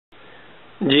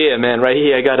Yeah, man, right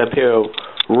here I got a pair of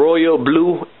royal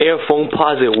blue Air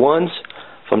Foamposite 1s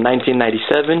from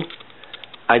 1997.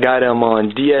 I got them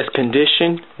on DS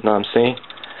condition, you know what I'm saying?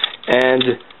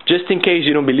 And just in case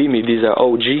you don't believe me, these are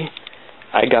OG.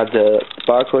 I got the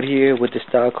barcode here with the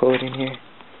style code in here.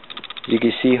 You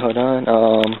can see, hold on,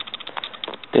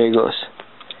 there it goes.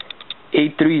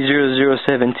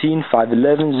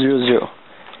 830017-51100.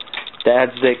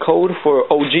 That's the code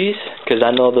for OGs, because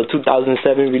I know the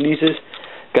 2007 releases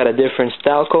got a different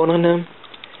style code on them.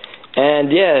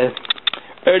 And yeah,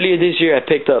 earlier this year I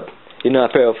picked up, a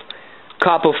pair of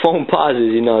copper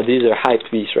Foamposites. These are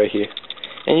hype beasts right here.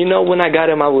 And when I got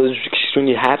them, I was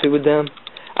extremely happy with them.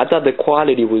 I thought the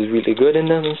quality was really good in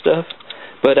them and stuff.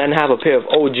 But I didn't have a pair of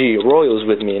OG Royals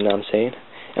with me, you know what I'm saying?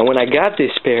 And when I got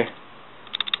this pair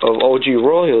of OG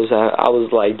Royals, I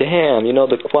was like, damn,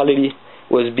 the quality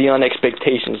was beyond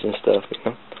expectations and stuff,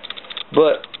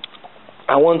 But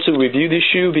I want to review this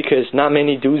shoe because not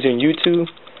many dudes on YouTube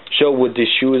show what this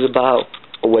shoe is about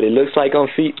or what it looks like on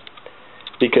feet,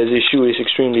 because this shoe is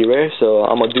extremely rare. So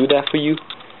I'm gonna do that for you.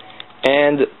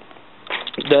 And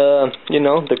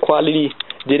the quality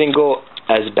didn't go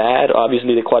as bad.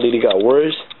 Obviously the quality got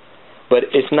worse, but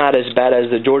it's not as bad as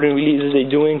the Jordan releases they're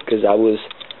doing, because I was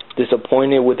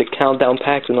disappointed with the countdown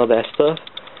packs and all that stuff.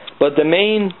 But the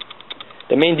main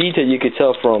detail you could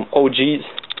tell from OGs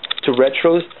to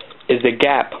retros is the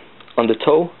gap on the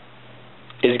toe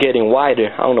is getting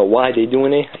wider. I don't know why they're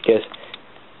doing it. I guess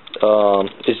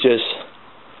it's just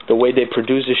the way they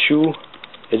produce the shoe.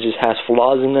 It just has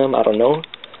flaws in them. I don't know,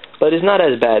 but it's not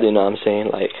as bad. You know what I'm saying?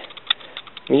 Like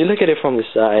when you look at it from the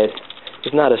side,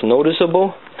 it's not as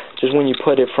noticeable. Just when you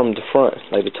put it from the front,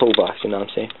 like the toe box. You know what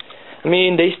I'm saying? I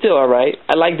mean, they still alright.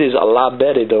 I like this a lot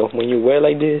better though. When you wear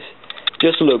like this,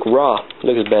 just look raw,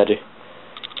 looks better.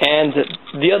 And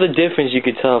the other difference you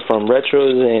could tell from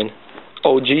retros and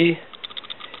OG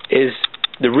is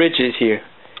the ridges here.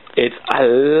 It's a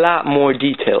lot more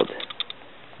detailed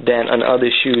than on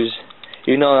other shoes.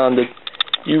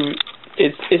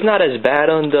 It's not as bad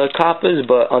on the coppers,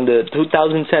 but on the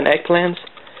 2010 X-Lams,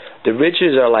 the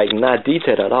ridges are like not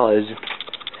detailed at all.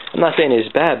 I'm not saying it's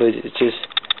bad, but it's just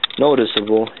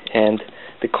noticeable. And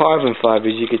the carbon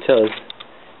fibers, you could tell,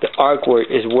 the artwork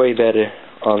is way better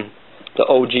on the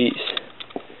OGs.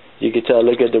 You can tell,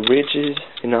 look at the ridges,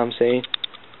 you know what I'm saying?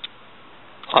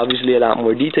 Obviously a lot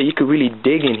more detail. You could really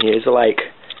dig in here. It's like,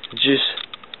 just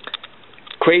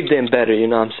crave them better, you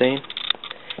know what I'm saying?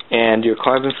 And your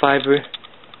carbon fiber,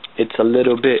 it's a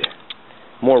little bit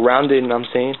more rounded, you know what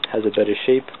I'm saying? Has a better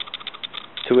shape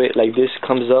to it. Like this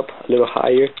comes up a little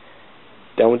higher.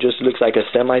 That one just looks like a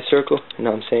semicircle, you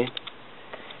know what I'm saying?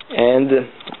 And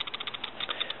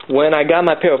when I got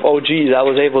my pair of OGs, I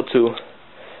was able to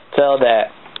tell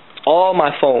that all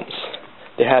my foams,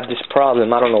 they have this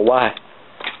problem. I don't know why,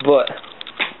 but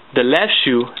the left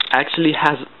shoe actually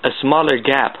has a smaller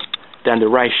gap than the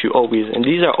right shoe always. And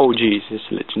these are OGs, just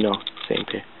to let you know. Same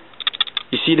pair.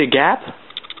 You see the gap?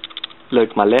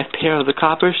 Look, my left pair of the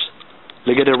coppers.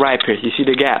 Look at the right pair. You see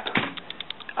the gap?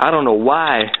 I don't know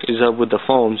why it's up with the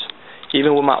foams.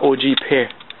 Even with my OG pair,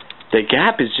 the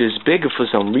gap is just bigger for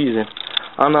some reason.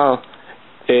 I don't know.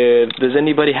 Does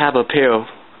anybody have a pair of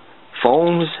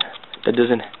foams that this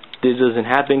doesn't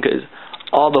happen? Because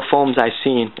all the foams I've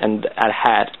seen and I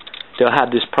had, they'll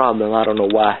have this problem. I don't know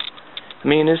why. I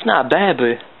mean, it's not bad,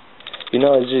 but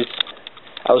it's just,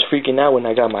 I was freaking out when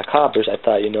I got my coppers. I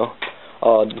thought,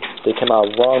 oh, they came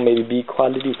out wrong, maybe B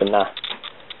quality, but nah,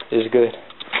 it's good.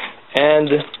 And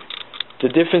the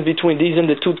difference between these and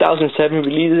the 2007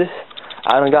 releases,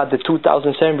 I don't got the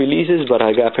 2007 releases, but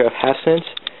I got a pair of half cents,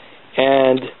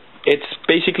 and it's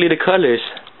basically the colors.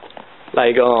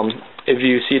 Like if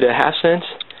you see the half cents,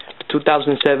 the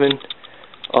 2007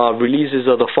 releases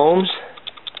of the foams,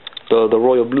 the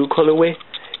royal blue colorway,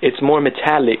 it's more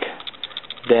metallic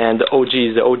than the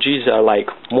OGs. The OGs are like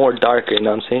more darker, you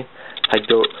know what I'm saying? Like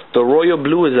the royal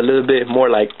blue is a little bit more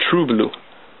like true blue.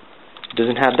 It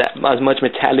doesn't have that as much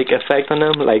metallic effect on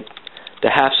them like the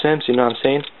half cents, you know what I'm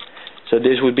saying? So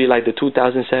this would be like the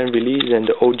 2007 release and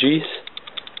the OGs.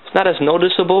 It's not as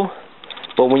noticeable,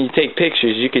 but when you take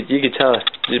pictures, you could tell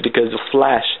just because of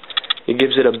flash, it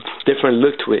gives it a different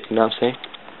look to it. You know what I'm saying?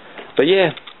 But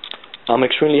yeah, I'm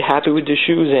extremely happy with the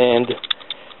shoes, and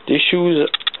these shoes,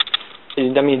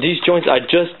 I mean, these joints are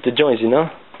just the joints,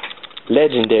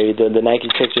 legendary. The Nike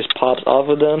check just pops off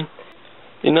of them.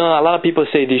 A lot of people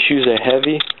say these shoes are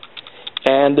heavy,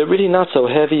 and they're really not so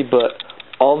heavy, but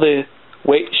all the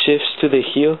weight shifts to the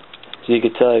heel, so you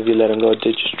can tell if you let them go,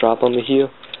 they just drop on the heel.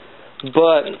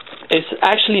 But it's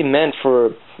actually meant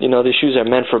for, these shoes are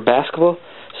meant for basketball,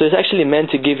 So it's actually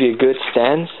meant to give you a good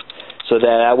stance, so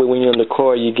that way when you're on the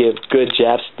court you give good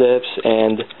jab steps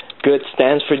and good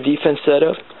stance for defense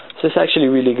setup. So it's actually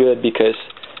really good because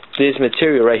this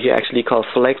material right here, actually called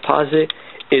Foamposite,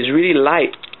 is really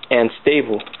light and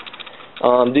stable.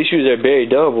 These shoes are very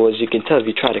durable, as you can tell. If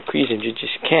you try to crease them, you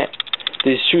just can't.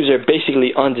 These shoes are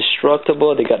basically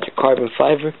indestructible. They got the carbon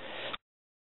fiber.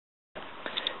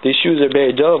 These shoes are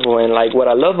very durable, and like what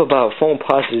I love about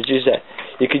Foamposite is just that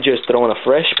you could just throw in a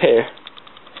fresh pair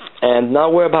and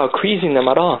not worry about creasing them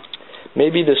at all.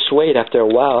 Maybe the suede after a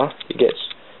while you get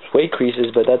suede creases,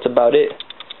 but that's about it.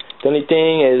 The only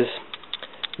thing is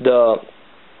the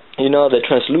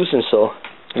translucent sole.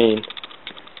 I mean,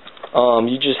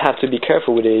 you just have to be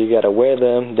careful with it. You gotta wear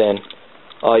them, then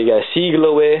you gotta seal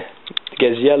it. It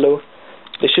gets yellow.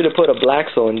 They should have put a black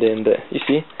sole in them, but you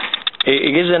see,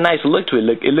 it gives a nice look to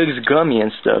it. It looks gummy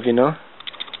and stuff, you know.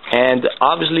 And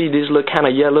obviously these look kind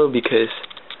of yellow because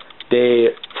they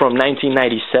from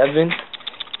 1997.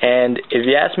 And if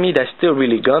you ask me, that's still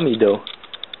really gummy though.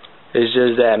 It's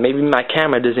just that maybe my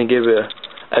camera doesn't give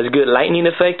as good lightning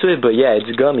effect to it, but yeah,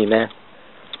 it's gummy, man.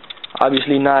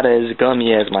 Obviously not as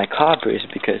gummy as my coppers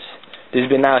because this has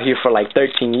been out here for like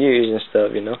 13 years and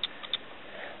stuff, you know.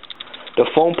 The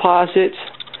Foamposites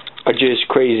are just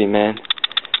crazy, man.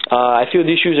 I feel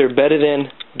these shoes are better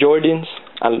than Jordans.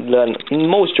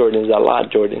 Most Jordans, a lot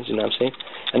of Jordans, you know what I'm saying?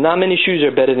 And not many shoes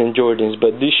are better than Jordans,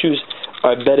 but these shoes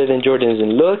are better than Jordans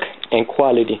in look and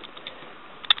quality.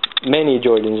 Many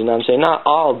Jordans, you know what I'm saying? Not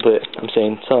all, but I'm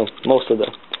saying some, most of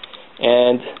them.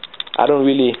 And I don't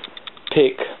really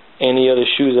pick any other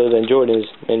shoes other than Jordans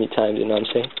many times, you know what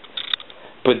I'm saying?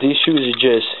 But these shoes are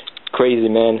just crazy,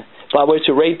 man. If I were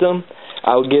to rate them,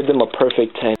 I would give them a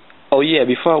perfect 10. Oh yeah,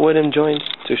 before I wear them joints,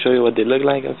 to show you what they look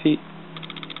like on feet,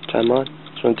 try them on.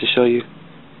 Just wanted to show you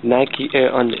Nike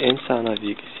Air on the inside. I don't know if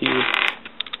you can see it.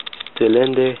 Still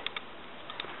in there.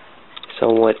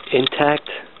 Somewhat intact.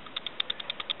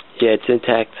 Yeah, it's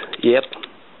intact. Yep.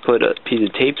 Put a piece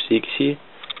of tape so you can see it.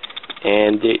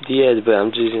 And yeah, but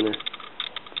I'm just gonna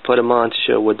put them on to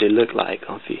show what they look like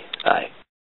on feet. Alright.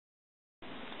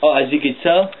 Oh, as you can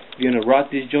tell, if you're gonna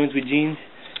rock these joints with jeans,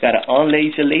 gotta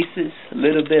unlace your laces a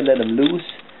little bit, let them loose,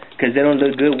 because they don't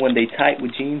look good when they tight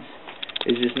with jeans.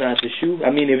 It's just not the shoe.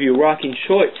 I mean, if you're rocking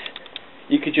shorts,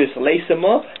 you could just lace them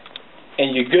up,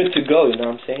 and you're good to go, you know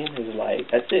what I'm saying? It's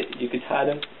like, that's it. You could tie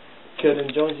them, kill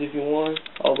them joints if you want,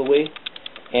 all the way.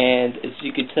 And as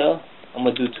you can tell, I'm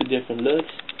gonna do two different looks.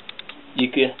 You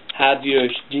could have your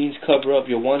jeans cover up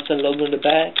your One Sun logo in the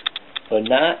back, or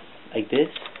not, like this.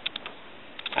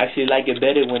 I actually like it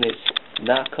better when it's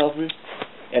not covered.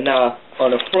 And now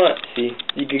on the front, see,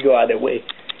 you could go out that way.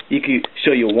 You could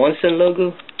show your One Sun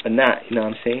logo or not, you know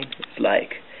what I'm saying? It's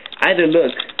like, either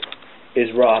look is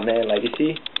raw, man. Like, you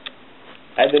see,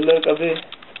 either look of it,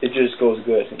 it just goes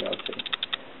good, you know what I'm saying?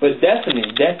 But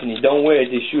definitely don't wear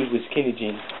these shoes with skinny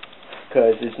jeans,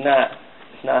 because it's not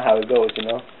how it goes, you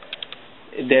know?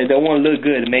 They won't look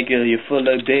good, make your foot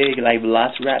look big, like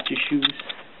Velociraptor shoes.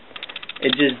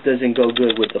 It just doesn't go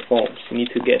good with the foams. You need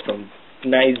to get some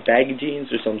nice baggy jeans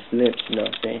or some slips, you know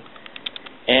what I'm saying?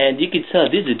 And you can tell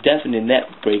these are definite net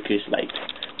breakers. Like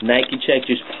Nike Check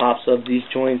just pops up these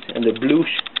joints, and the blue,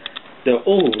 the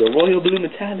royal blue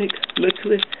metallic look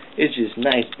to it. It's just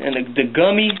nice, and the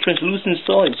gummy translucent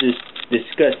sole is just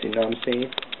disgusting. You know what I'm saying?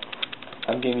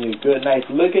 I'm giving you a good, nice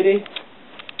look at it.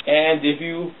 And if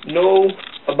you know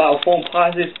about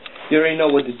Foamposite, you already know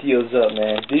what the deal's up,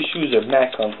 man. These shoes are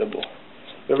mad comfortable.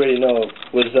 You already know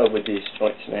what's up with these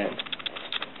joints, man.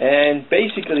 And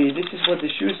basically, this is what the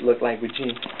shoes look like with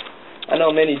jeans. I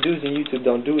know many dudes on YouTube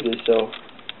don't do this, so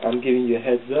I'm giving you a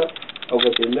heads up of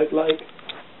what they look like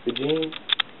with jeans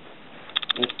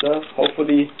and stuff.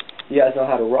 Hopefully, you guys know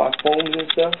how to rock foams and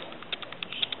stuff.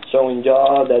 Showing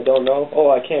y'all that don't know,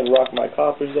 oh, I can't rock my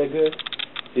coppers that good.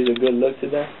 These are good look to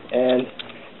them. And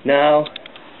now,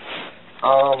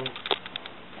 I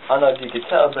don't know if you can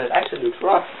tell, but it actually looks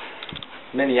rough.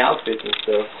 Many outfits and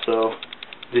stuff. So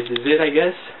this is it, I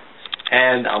guess.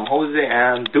 And I'm Jose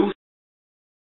and Deuce.